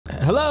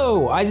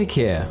Hello, Isaac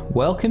here.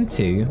 Welcome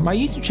to my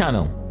YouTube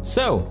channel.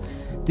 So,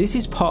 this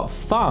is part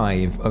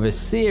 5 of a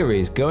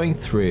series going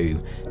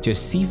through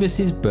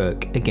Josephus's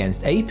book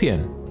Against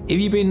Apion. If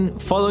you've been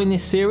following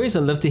this series,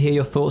 I'd love to hear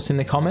your thoughts in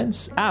the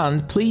comments,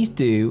 and please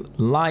do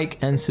like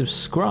and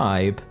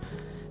subscribe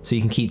so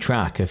you can keep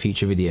track of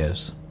future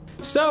videos.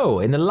 So,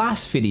 in the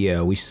last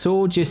video, we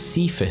saw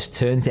Josephus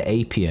turn to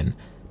Apion,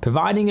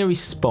 providing a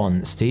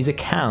response to his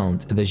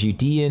account of the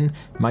Judean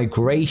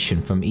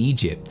migration from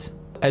Egypt,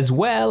 as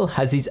well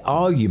as his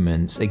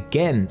arguments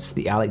against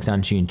the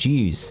Alexandrian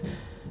Jews,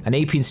 and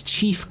Apion's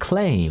chief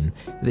claim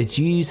that the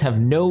Jews have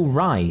no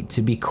right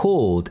to be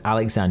called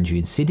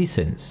Alexandrian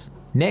citizens.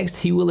 Next,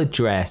 he will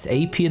address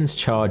Apion's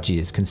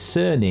charges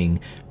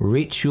concerning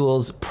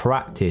rituals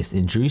practiced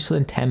in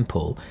Jerusalem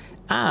temple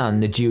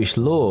and the Jewish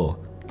law.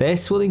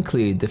 This will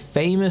include the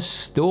famous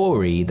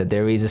story that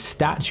there is a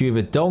statue of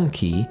a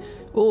donkey,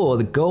 or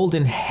the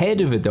golden head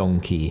of a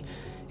donkey,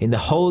 in the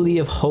Holy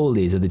of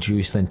Holies of the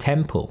Jerusalem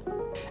temple,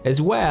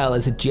 as well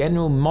as a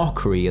general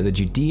mockery of the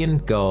Judean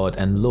God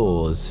and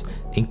laws,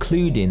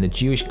 including the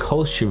Jewish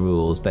kosher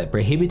rules that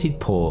prohibited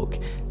pork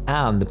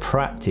and the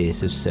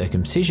practice of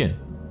circumcision.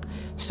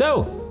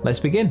 So, let's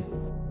begin.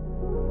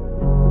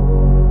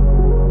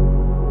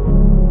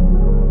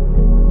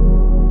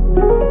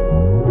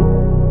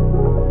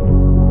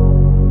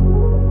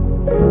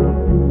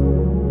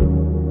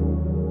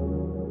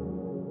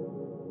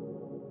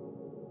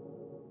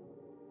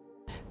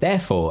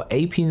 Therefore,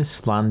 Apion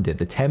slandered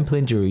the temple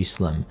in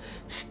Jerusalem,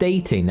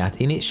 stating that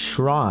in its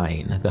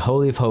shrine, the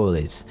Holy of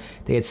Holies,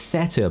 they had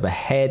set up a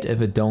head of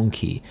a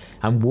donkey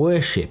and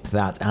worshipped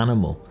that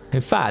animal.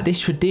 In fact, this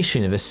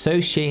tradition of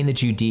associating the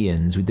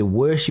Judeans with the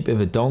worship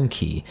of a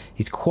donkey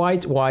is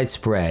quite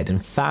widespread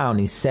and found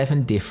in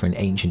 7 different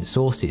ancient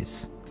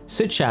sources,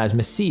 such as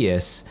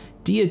Matthias,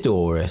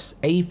 Diodorus,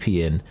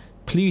 Apion,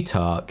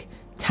 Plutarch,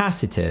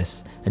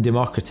 Tacitus, and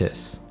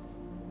Democritus.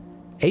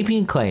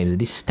 Apion claims that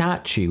this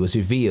statue was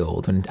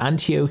revealed when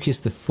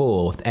Antiochus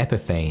IV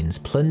Epiphanes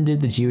plundered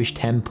the Jewish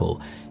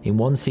temple in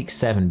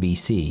 167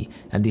 BC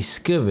and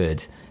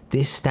discovered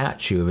this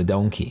statue of a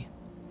donkey.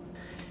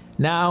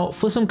 Now,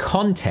 for some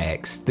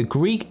context, the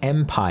Greek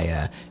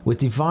Empire was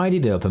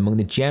divided up among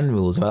the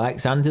generals of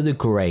Alexander the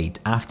Great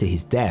after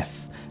his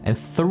death, and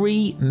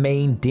 3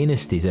 main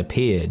dynasties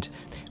appeared,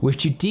 with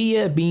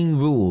Judea being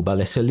ruled by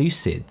the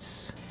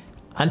Seleucids.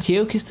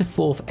 Antiochus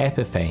IV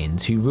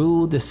Epiphanes, who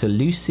ruled the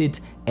Seleucid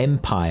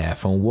Empire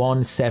from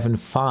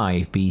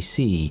 175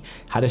 BC,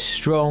 had a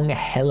strong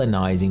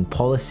Hellenizing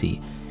policy,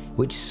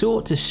 which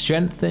sought to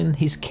strengthen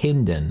his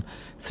kingdom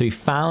through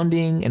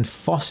founding and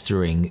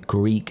fostering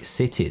Greek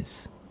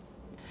cities.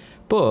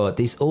 But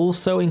this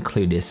also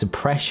included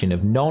suppression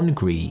of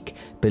non-Greek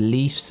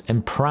beliefs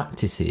and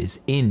practices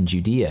in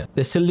Judea.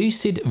 The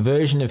Seleucid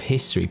version of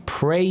history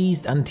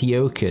praised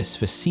Antiochus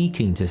for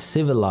seeking to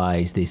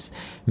civilize this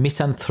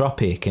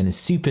misanthropic and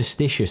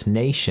superstitious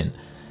nation,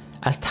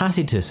 as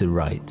Tacitus would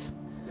write.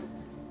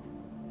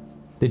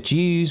 The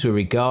Jews were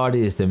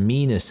regarded as the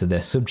meanest of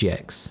their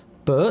subjects,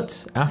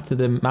 but after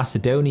the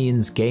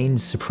Macedonians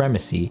gained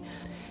supremacy,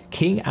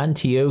 King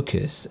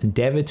Antiochus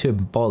endeavored to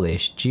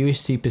abolish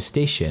Jewish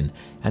superstition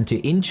and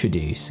to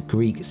introduce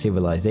Greek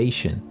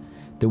civilization.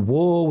 The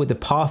war with the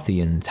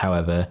Parthians,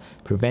 however,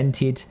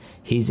 prevented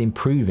his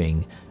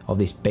improving of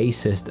this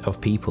basest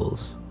of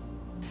peoples.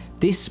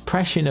 This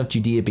suppression of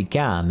Judea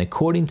began,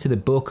 according to the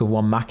Book of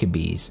 1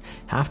 Maccabees,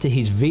 after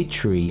his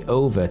victory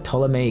over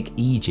Ptolemaic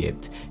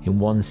Egypt in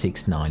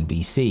 169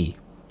 BC.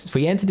 For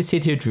he entered the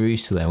city of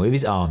Jerusalem with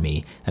his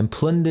army and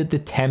plundered the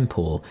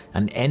temple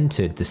and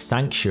entered the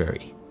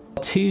sanctuary.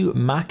 2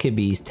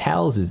 Maccabees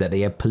tells us that they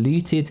had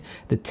polluted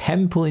the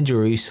temple in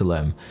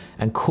Jerusalem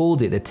and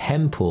called it the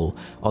temple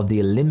of the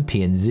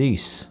Olympian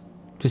Zeus.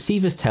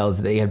 Josephus tells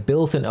that they had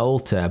built an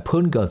altar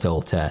upon God's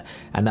altar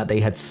and that they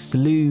had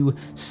slew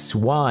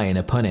swine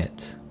upon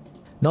it.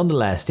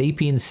 Nonetheless,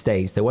 Apion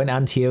states that when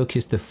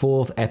Antiochus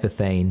IV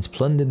Epiphanes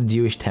plundered the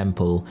Jewish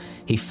temple,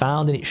 he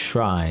found in its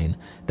shrine,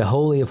 the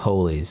Holy of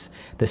Holies,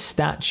 the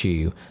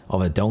statue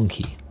of a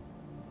donkey.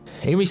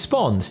 In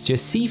response,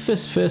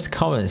 Josephus first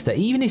comments that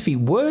even if it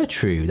were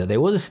true that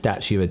there was a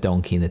statue of a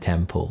donkey in the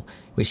temple,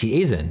 which it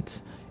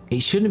isn't,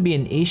 it shouldn't be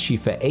an issue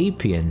for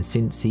Apion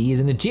since he is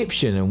an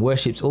Egyptian and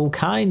worships all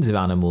kinds of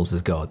animals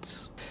as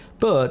gods.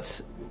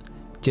 But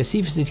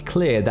Josephus is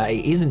clear that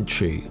it isn't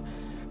true,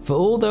 for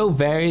although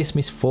various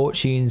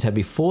misfortunes had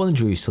befallen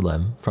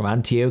Jerusalem, from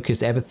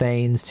Antiochus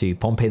Epiphanes to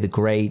Pompey the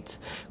Great,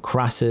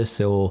 Crassus,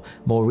 or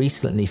more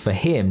recently for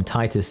him,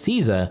 Titus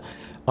Caesar,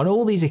 on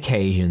all these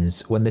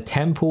occasions, when the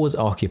temple was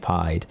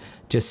occupied,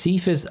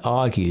 Josephus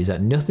argues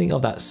that nothing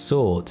of that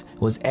sort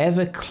was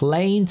ever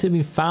claimed to have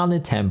been found in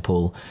the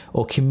temple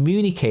or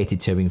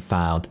communicated to have been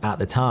found at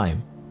the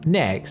time.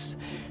 Next,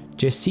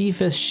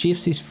 Josephus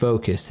shifts his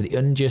focus to the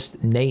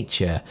unjust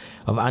nature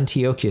of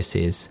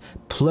Antiochus's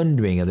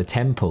plundering of the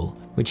temple,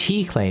 which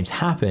he claims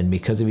happened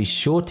because of his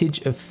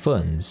shortage of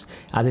funds,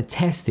 as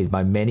attested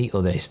by many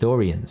other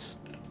historians.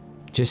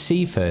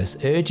 Josephus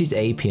urges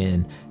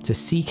Apion to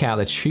seek out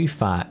the true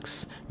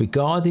facts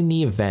regarding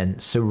the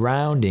events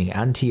surrounding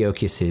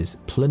Antiochus's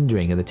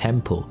plundering of the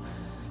temple.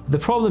 The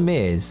problem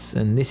is,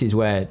 and this is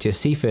where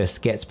Josephus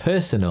gets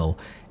personal,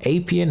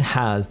 Apion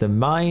has the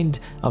mind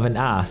of an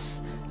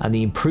ass and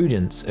the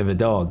imprudence of a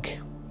dog.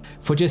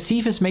 For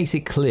Josephus makes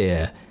it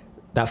clear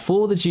that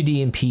for the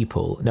Judean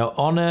people, no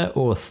honour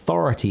or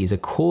authority is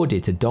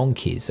accorded to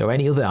donkeys or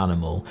any other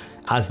animal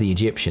as the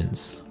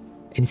Egyptians.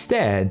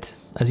 Instead,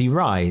 as he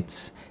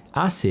writes,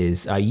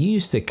 asses are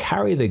used to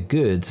carry the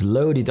goods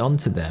loaded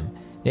onto them.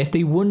 If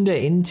they wander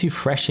into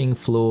threshing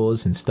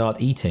floors and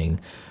start eating,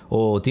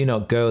 or do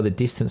not go the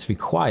distance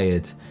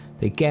required,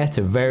 they get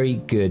a very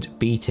good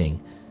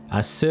beating,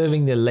 as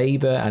serving the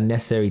labour and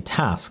necessary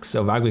tasks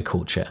of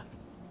agriculture.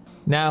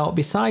 Now,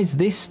 besides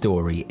this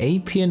story,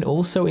 Apion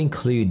also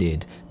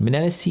included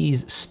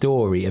Menelaus'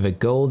 story of a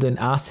golden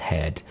ass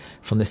head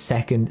from the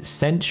 2nd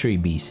century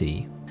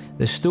BC.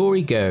 The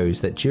story goes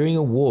that during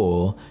a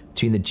war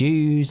between the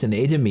Jews and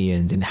the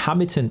Idumeans,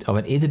 inhabitant of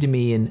an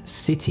Idumean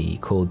city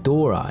called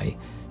Dorai,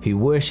 who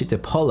worshipped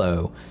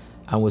Apollo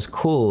and was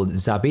called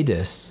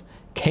Zabidus,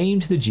 came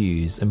to the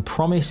Jews and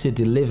promised to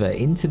deliver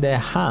into their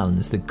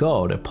hands the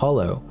god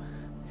Apollo.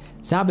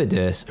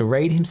 Zabidus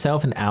arrayed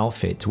himself in an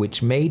outfit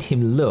which made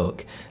him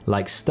look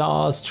like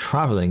stars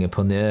travelling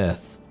upon the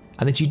earth,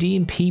 and the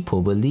Judean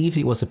people believed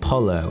it was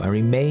Apollo and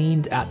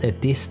remained at a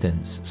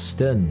distance,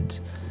 stunned,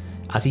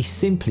 as he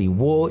simply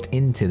walked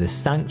into the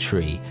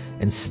sanctuary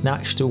and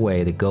snatched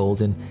away the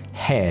golden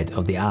head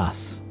of the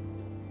ass.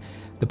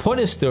 The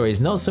point of the story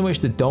is not so much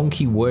the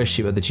donkey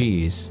worship of the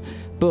Jews,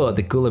 but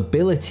the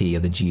gullibility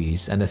of the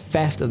Jews and the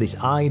theft of this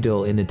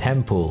idol in the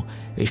temple,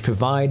 which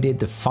provided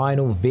the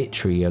final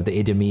victory of the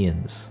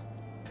Idumeans.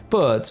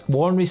 But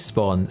one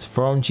response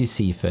from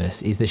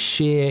Josephus is the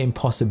sheer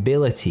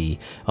impossibility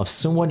of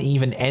someone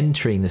even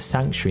entering the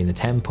sanctuary in the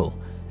temple.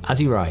 As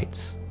he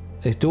writes,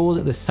 the doors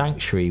of the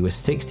sanctuary were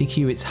 60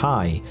 cubits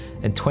high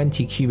and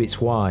 20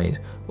 cubits wide,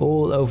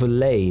 all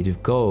overlaid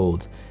with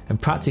gold and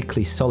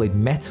practically solid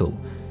metal.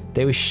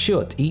 They were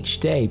shut each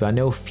day by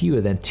no fewer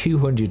than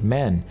 200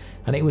 men,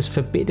 and it was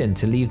forbidden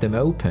to leave them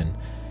open.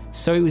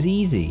 So it was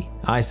easy,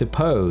 I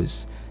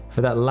suppose,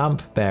 for that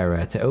lamp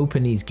bearer to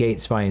open these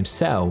gates by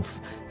himself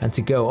and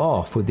to go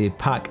off with the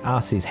pack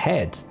ass's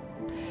head.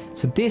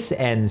 So this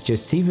ends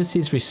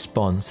Josephus'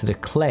 response to the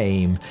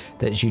claim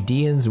that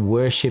Judeans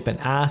worship an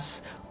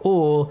ass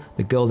or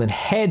the golden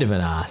head of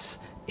an ass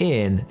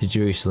in the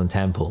Jerusalem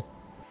temple.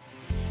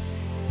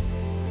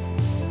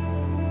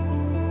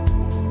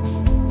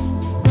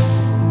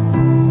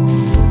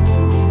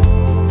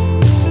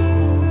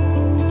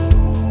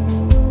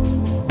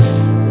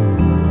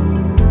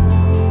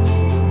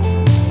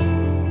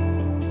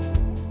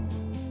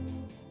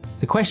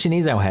 The question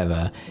is,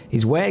 however,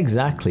 where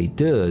exactly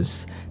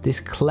does this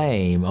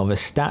claim of a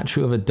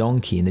statue of a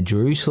donkey in the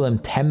Jerusalem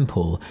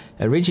temple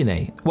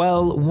originate?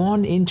 Well,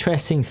 one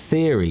interesting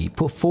theory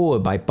put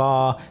forward by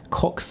Bar,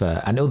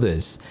 Kokhfer and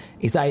others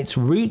is that its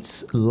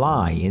roots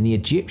lie in the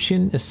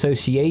Egyptian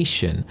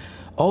association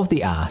of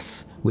the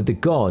ass with the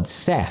god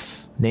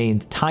Seth,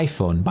 named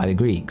Typhon by the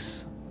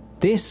Greeks.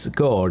 This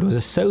god was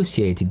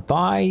associated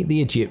by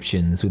the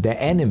Egyptians with their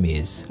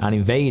enemies and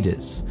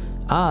invaders,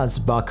 as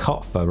Bar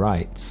Kokhfer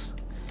writes.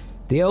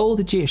 The old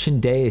Egyptian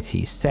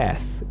deity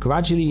Seth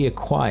gradually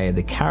acquired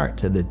the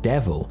character of the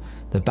devil,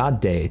 the bad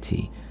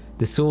deity,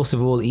 the source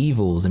of all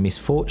evils and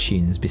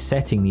misfortunes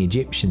besetting the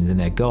Egyptians and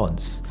their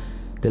gods.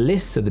 The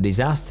lists of the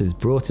disasters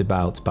brought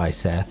about by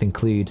Seth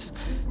includes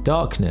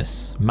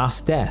darkness,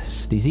 mass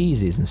deaths,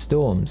 diseases and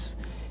storms.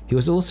 He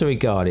was also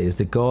regarded as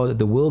the god of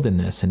the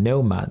wilderness and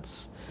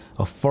nomads,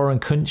 of foreign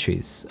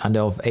countries and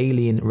of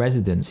alien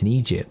residents in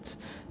Egypt,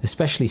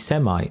 especially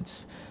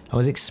Semites, and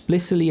was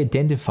explicitly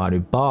identified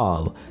with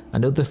Baal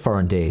and other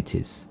foreign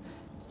deities.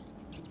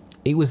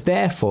 It was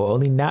therefore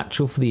only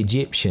natural for the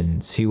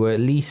Egyptians, who were at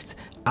least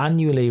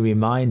annually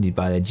reminded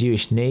by their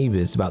Jewish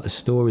neighbours about the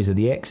stories of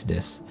the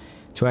Exodus,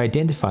 to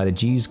identify the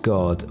Jews'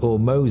 god, or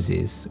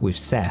Moses, with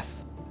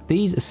Seth.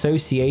 These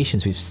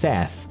associations with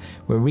Seth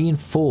were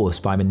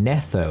reinforced by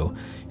Mattathyahu,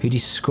 who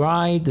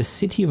described the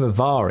city of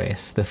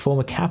Avaris, the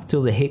former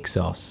capital of the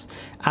Hyksos,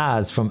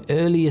 as from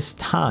earliest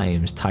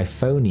times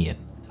Typhonian.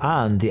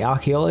 And the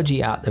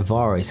archaeology at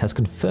Avaris has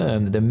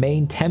confirmed that the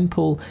main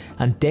temple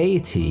and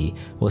deity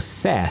was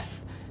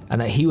Seth,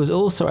 and that he was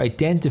also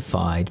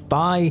identified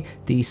by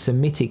the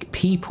Semitic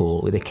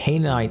people with the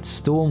Canaanite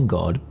storm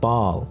god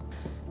Baal.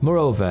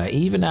 Moreover,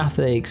 even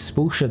after the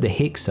expulsion of the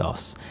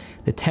Hyksos,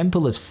 the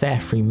temple of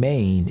Seth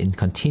remained in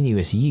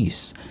continuous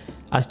use,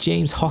 as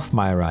James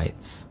Hoffmeyer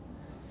writes.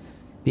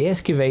 The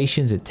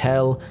excavations at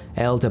Tel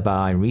El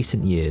Dabar in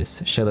recent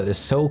years show that the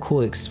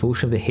so-called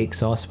expulsion of the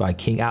Hyksos by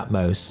King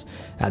Atmos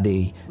at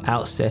the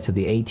outset of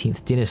the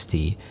 18th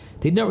dynasty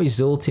did not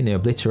result in the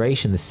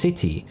obliteration of the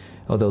city,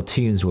 although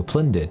tombs were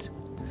plundered.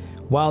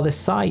 While the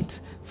site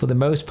for the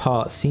most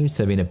part seems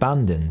to have been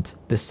abandoned,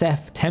 the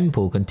Seth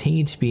temple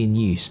continued to be in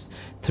use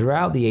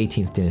throughout the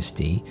 18th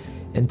dynasty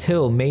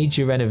until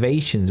major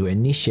renovations were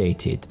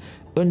initiated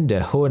under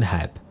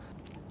Hornheb.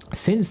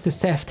 Since the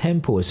Seth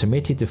temple was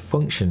permitted to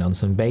function on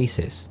some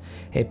basis,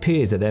 it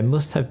appears that there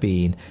must have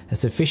been a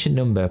sufficient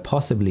number of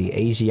possibly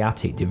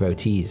Asiatic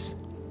devotees.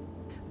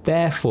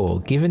 Therefore,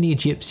 given the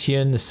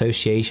Egyptian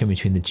association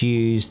between the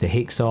Jews, the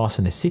Hyksos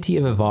and the city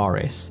of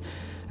Avaris,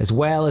 as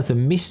well as the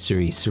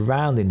mystery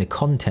surrounding the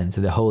contents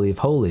of the Holy of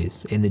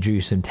Holies in the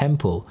Jerusalem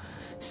temple,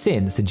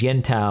 since the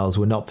Gentiles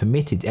were not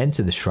permitted to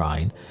enter the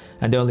shrine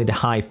and only the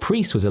high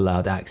priest was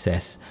allowed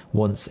access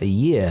once a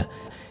year,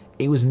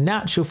 it was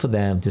natural for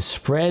them to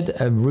spread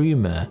a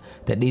rumour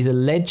that these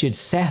alleged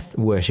Seth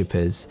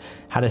worshippers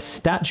had a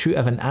statue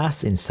of an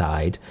ass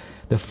inside,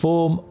 the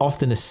form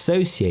often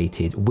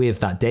associated with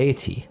that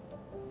deity.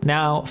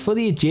 Now, for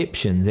the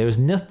Egyptians, there was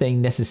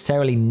nothing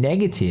necessarily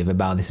negative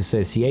about this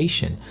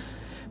association,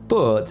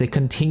 but the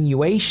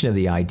continuation of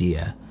the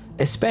idea,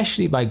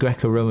 especially by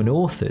Greco-Roman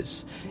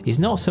authors, is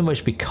not so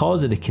much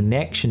because of the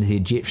connection to the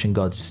Egyptian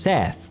god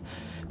Seth,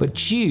 but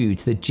due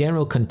to the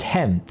general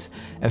contempt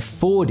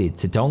afforded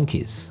to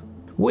donkeys,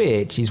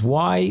 which is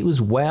why it was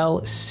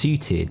well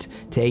suited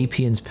to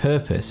Apion's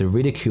purpose of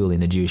ridiculing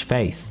the Jewish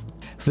faith.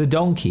 For the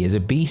donkey as a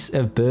beast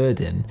of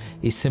burden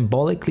is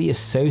symbolically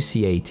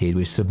associated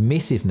with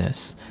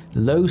submissiveness,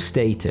 low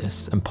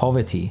status and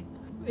poverty.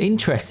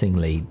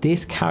 Interestingly,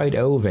 this carried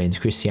over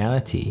into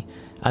Christianity,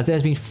 as there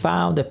has been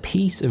found a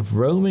piece of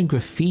Roman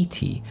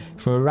graffiti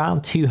from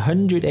around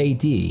 200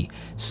 AD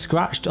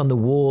scratched on the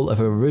wall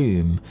of a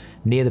room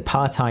near the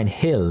Palatine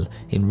Hill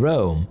in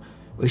Rome,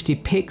 which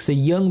depicts a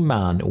young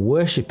man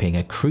worshipping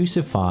a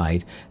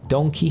crucified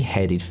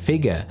donkey-headed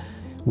figure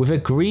with a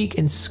Greek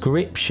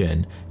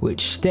inscription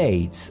which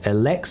states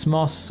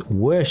Alexmos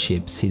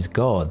worships his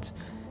god,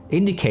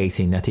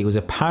 indicating that it was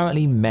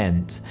apparently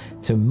meant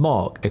to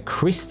mock a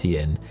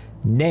Christian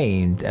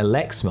named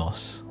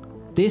Alexmos.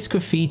 This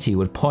graffiti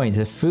would point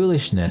to the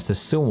foolishness of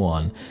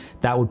someone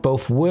that would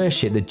both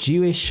worship the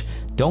Jewish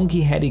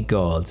donkey-headed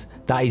god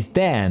that is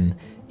then,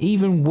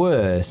 even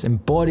worse,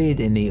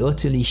 embodied in the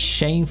utterly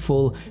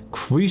shameful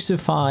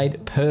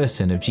crucified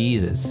person of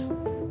Jesus.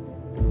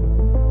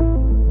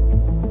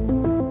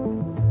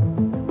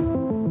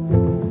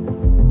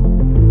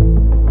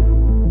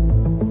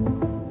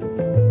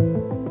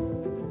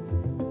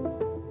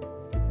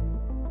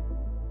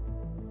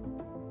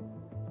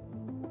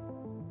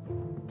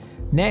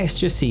 Next,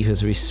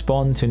 Josephus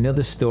responds to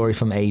another story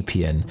from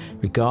Apion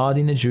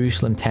regarding the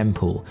Jerusalem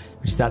temple,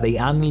 which is that they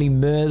annually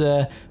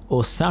murder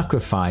or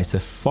sacrifice a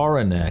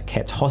foreigner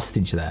kept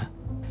hostage there.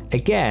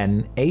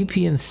 Again,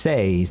 Apion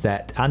says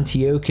that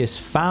Antiochus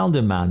found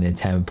a man in the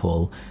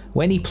temple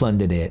when he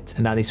plundered it,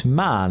 and that this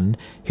man,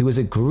 who was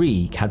a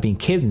Greek, had been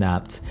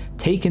kidnapped,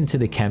 taken to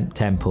the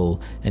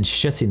temple and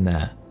shut in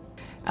there.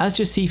 As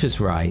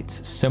Josephus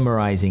writes,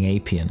 summarizing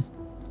Apion,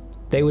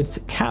 they would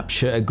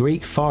capture a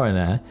Greek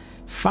foreigner,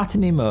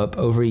 fatten him up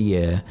over a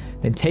year,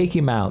 then take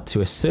him out to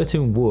a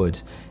certain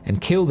wood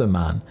and kill the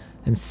man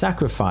and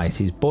sacrifice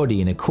his body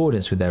in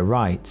accordance with their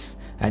rites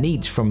and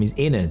eat from his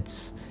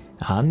innards,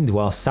 and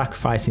while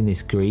sacrificing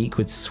this Greek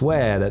would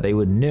swear that they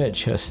would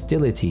nurture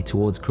hostility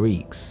towards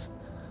Greeks.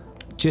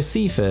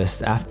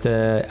 Josephus,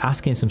 after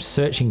asking some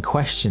searching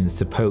questions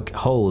to poke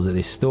holes at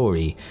this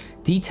story,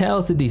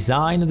 details the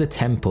design of the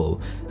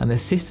temple and the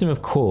system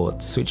of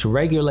courts which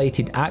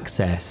regulated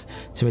access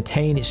to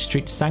maintain its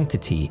strict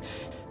sanctity,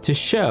 to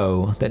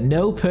show that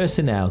no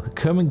personnel could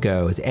come and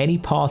go at any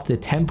part of the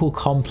temple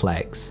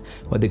complex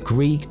where the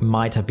Greek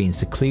might have been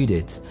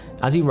secluded.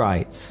 As he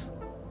writes,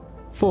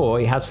 for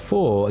it has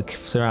 4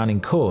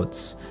 surrounding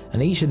courts,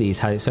 and each of these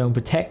had its own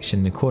protection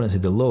in accordance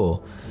with the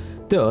law.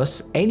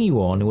 Thus,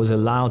 anyone was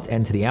allowed to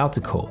enter the outer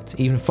court,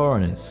 even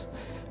foreigners.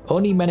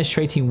 Only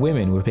menstruating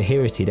women were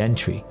prohibited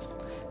entry.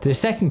 To the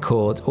second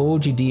court, all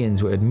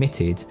Judeans were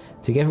admitted,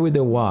 together with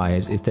their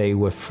wives if they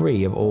were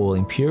free of all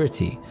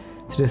impurity.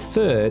 To the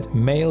third,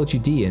 male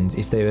Judeans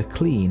if they were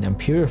clean and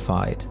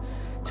purified.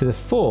 To the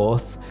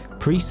fourth,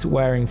 priests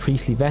wearing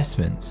priestly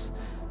vestments.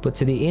 But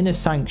to the inner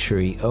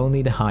sanctuary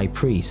only the high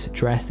priests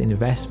dressed in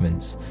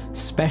vestments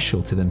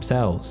special to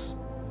themselves.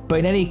 But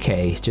in any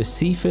case,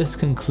 Josephus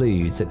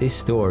concludes that this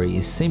story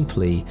is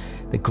simply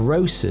the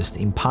grossest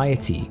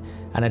impiety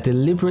and a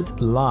deliberate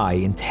lie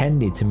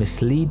intended to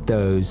mislead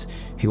those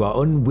who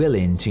are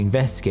unwilling to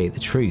investigate the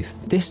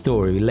truth. This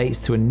story relates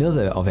to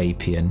another of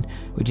Apion,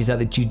 which is that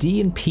the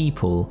Judean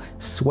people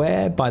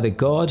swear by the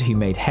God who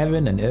made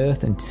heaven and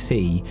earth and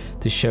sea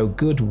to show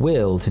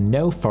goodwill to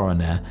no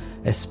foreigner,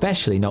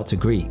 especially not to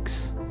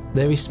Greeks.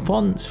 The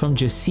response from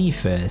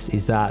Josephus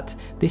is that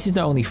this is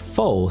not only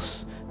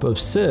false, but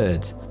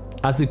absurd,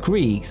 as the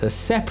Greeks are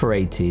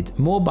separated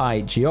more by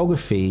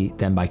geography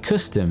than by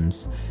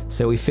customs,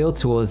 so we feel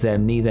towards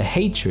them neither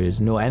hatred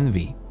nor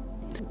envy.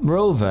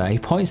 Moreover, he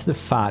points to the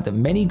fact that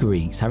many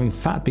Greeks have in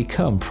fact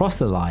become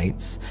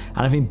proselytes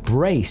and have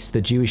embraced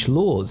the Jewish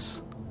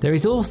laws. There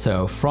is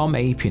also from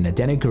Apion a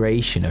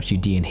denigration of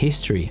Judean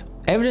history.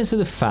 Evidence of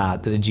the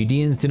fact that the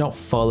Judeans do not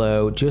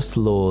follow just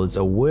laws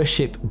or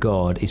worship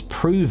God is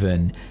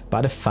proven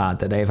by the fact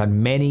that they have had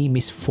many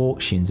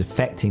misfortunes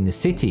affecting the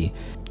city.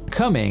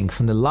 coming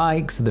from the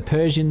likes of the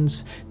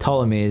Persians,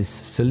 Ptolemies,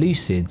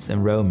 Seleucids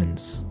and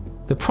Romans.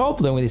 The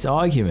problem with this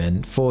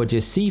argument for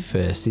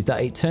Josephus is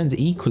that it turns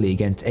equally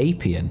against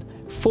Apion,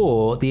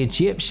 for the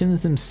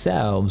Egyptians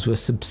themselves were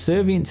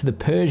subservient to the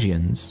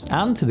Persians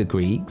and to the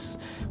Greeks,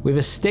 with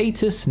a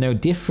status no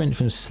different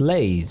from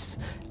slaves,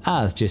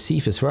 as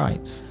Josephus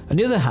writes. On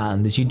the other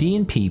hand, the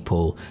Judean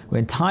people were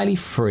entirely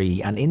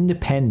free and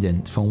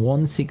independent from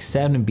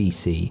 167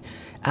 BC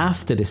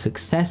after the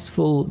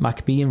successful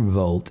Maccabean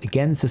revolt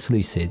against the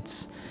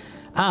Seleucids,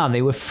 and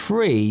they were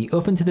free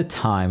up until the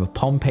time of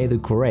Pompey the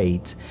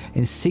Great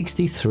in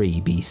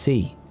 63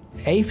 BC.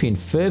 Apion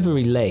further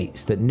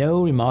relates that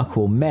no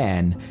remarkable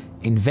men,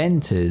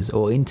 inventors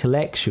or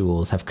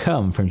intellectuals have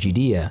come from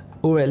Judea,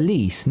 or at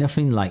least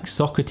nothing like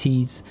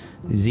Socrates,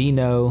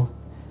 Zeno,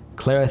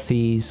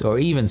 Cleanthes, or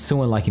even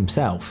someone like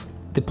himself.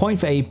 The point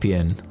for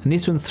Apion, and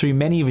this runs through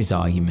many of his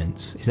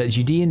arguments, is that the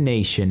Judean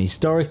nation is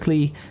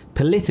historically,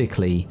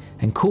 politically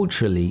and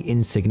culturally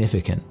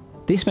insignificant.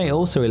 This may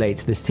also relate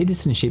to the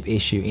citizenship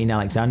issue in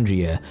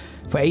Alexandria,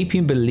 for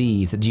Apion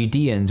believed that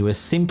Judeans were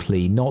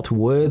simply not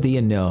worthy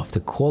enough to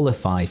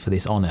qualify for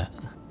this honour.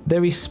 The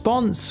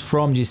response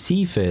from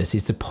Josephus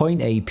is to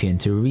point Apion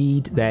to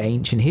read their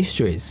ancient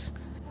histories.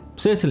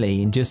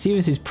 Certainly, in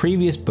Josephus'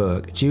 previous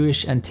book,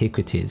 Jewish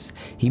Antiquities,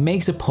 he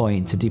makes a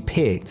point to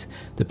depict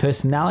the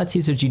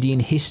personalities of Judean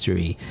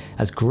history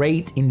as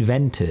great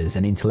inventors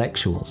and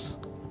intellectuals.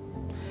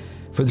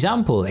 For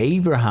example,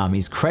 Abraham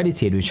is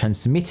credited with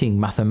transmitting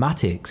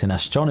mathematics and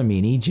astronomy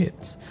in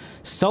Egypt,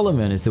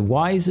 Solomon as the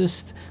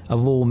wisest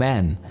of all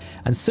men,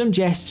 and some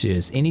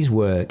gestures in his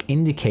work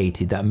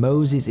indicated that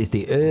Moses is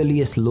the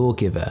earliest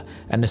lawgiver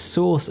and a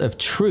source of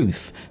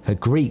truth for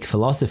Greek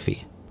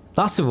philosophy.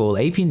 Last of all,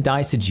 Apion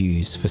dieted the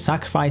Jews for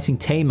sacrificing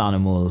tame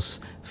animals,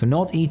 for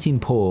not eating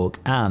pork,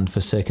 and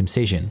for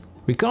circumcision.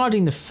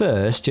 Regarding the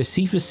first,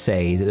 Josephus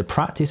says that the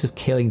practice of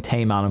killing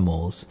tame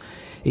animals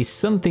is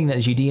something that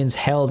Judeans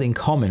held in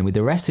common with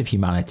the rest of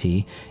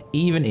humanity,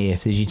 even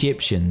if the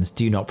Egyptians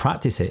do not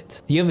practice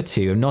it. The other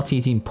two, of not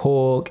eating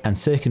pork and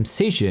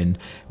circumcision,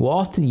 were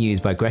often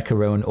used by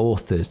Greco-Roman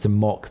authors to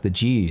mock the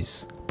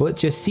Jews. But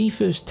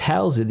Josephus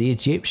tells that the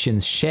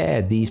Egyptians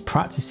shared these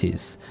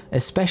practices,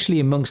 especially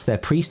amongst their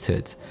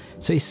priesthood,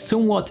 so it's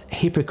somewhat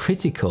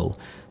hypocritical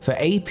for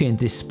Apion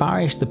to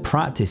disparage the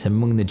practice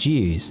among the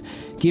Jews,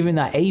 given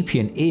that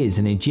Apion is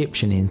an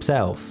Egyptian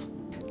himself.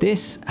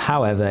 This,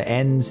 however,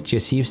 ends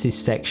Josephus'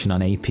 section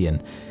on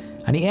Apion,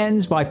 and he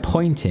ends by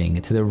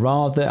pointing to the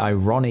rather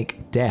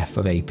ironic death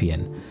of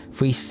Apion,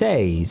 for he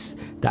says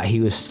that he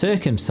was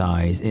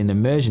circumcised in an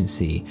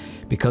emergency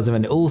because of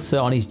an ulcer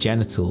on his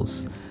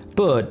genitals,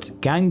 but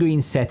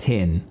gangrene set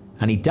in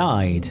and he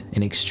died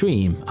in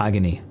extreme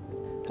agony.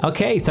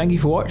 Okay, thank you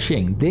for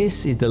watching.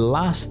 This is the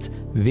last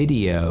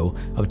video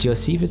of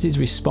Josephus'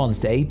 response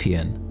to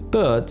Apion,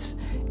 but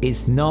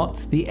it's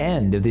not the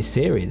end of this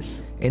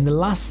series. In the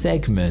last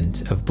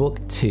segment of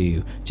Book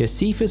 2,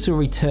 Josephus will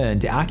return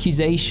to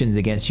accusations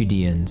against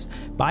Judeans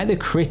by the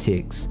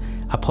critics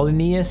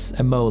Apollonius,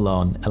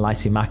 Amolon, and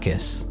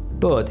Lysimachus,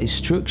 but his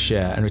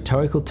structure and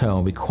rhetorical tone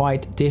will be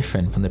quite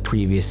different from the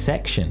previous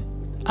section,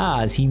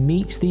 as he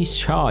meets these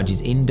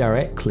charges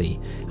indirectly,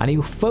 and he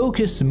will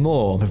focus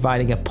more on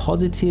providing a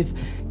positive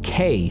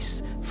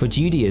case for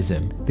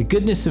Judaism, the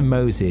goodness of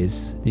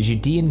Moses, the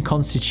Judean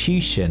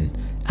constitution,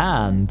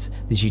 and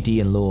the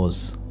Judean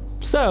laws.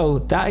 So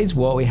that is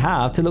what we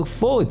have to look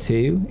forward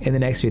to in the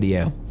next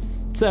video.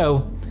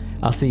 So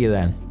I'll see you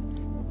then.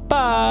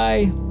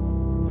 Bye!